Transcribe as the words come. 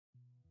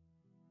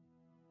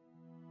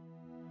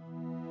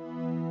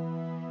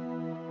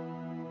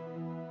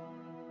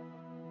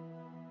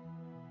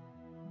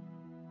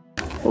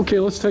Okay,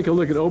 let's take a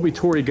look at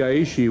Tori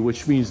Gaeshi,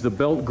 which means the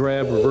belt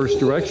grab reverse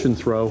direction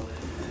throw.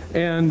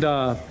 And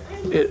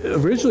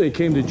originally it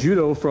came to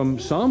Judo from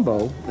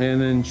Sambo, and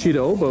then Shida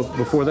Oba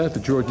before that, the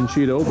Georgian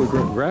Shida Oba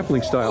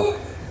grappling style.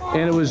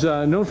 And it was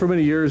known for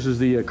many years as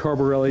the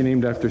Carbarelli,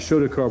 named after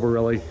Shota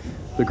Carbarelli,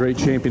 the great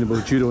champion of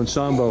both Judo and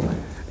Sambo.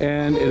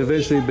 And it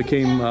eventually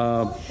became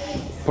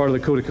part of the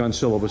Kodokan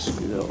syllabus,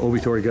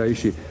 Tori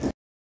Gaeshi.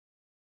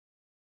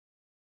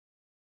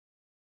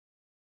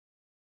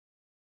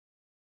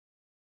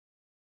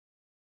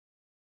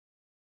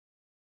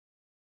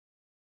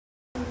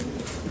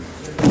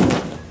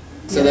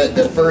 So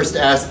the first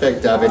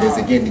aspect of it is,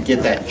 again, to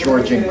get that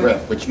Georgian grip,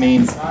 which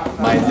means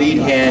my lead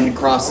hand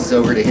crosses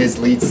over to his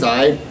lead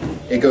side,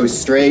 it goes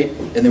straight,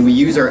 and then we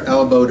use our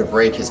elbow to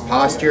break his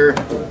posture,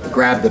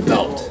 grab the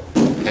belt,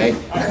 okay?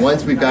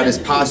 Once we've got his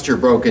posture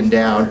broken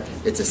down,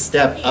 it's a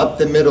step up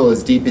the middle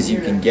as deep as you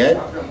can get,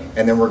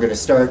 and then we're gonna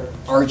start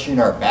arching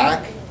our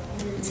back.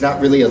 It's not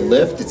really a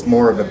lift, it's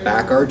more of a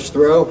back arch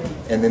throw,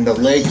 and then the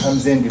leg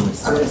comes in to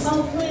assist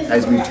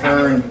as we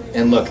turn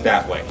and look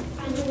that way.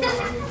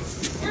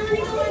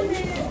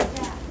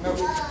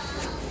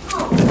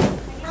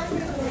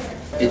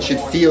 It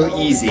should feel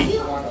easy.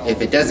 If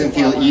it doesn't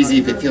feel easy,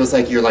 if it feels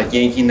like you're like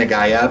yanking the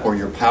guy up or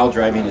you're pile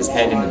driving his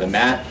head into the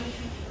mat,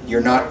 you're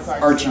not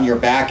arching your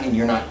back and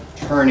you're not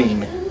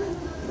turning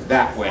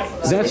that way.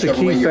 That's a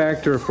key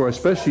factor for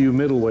especially you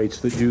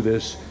middleweights that do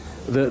this.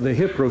 The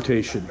hip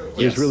rotation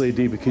is really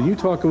deep. Can you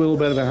talk a little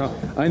bit about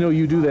how, I know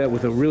you do that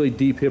with a really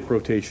deep hip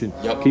rotation.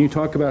 Yep. Can you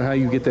talk about how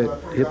you get that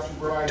hip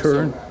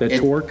turn, that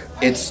torque?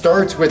 It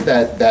starts with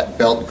that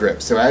belt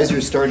grip. So as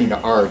you're starting to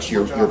arch,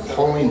 you're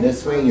pulling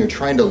this way and you're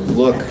trying to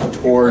look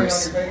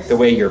towards the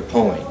way you're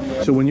pulling.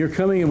 So when you're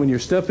coming in, when you're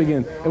stepping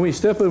in, and when you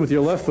step in with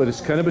your left foot, it's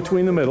kind of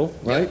between the middle,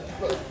 right?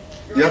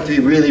 You have to be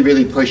really,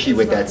 really pushy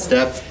with that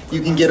step.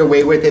 You can get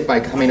away with it by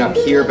coming up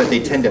here, but they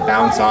tend to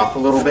bounce off a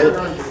little bit.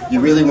 You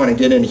really want to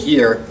get in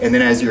here, and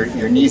then as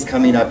your knee's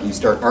coming up, you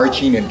start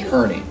arching and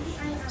turning.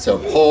 So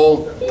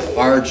pull,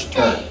 arch,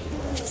 turn.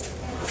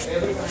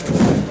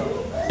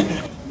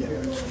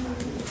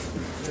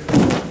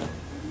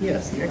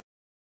 Yes.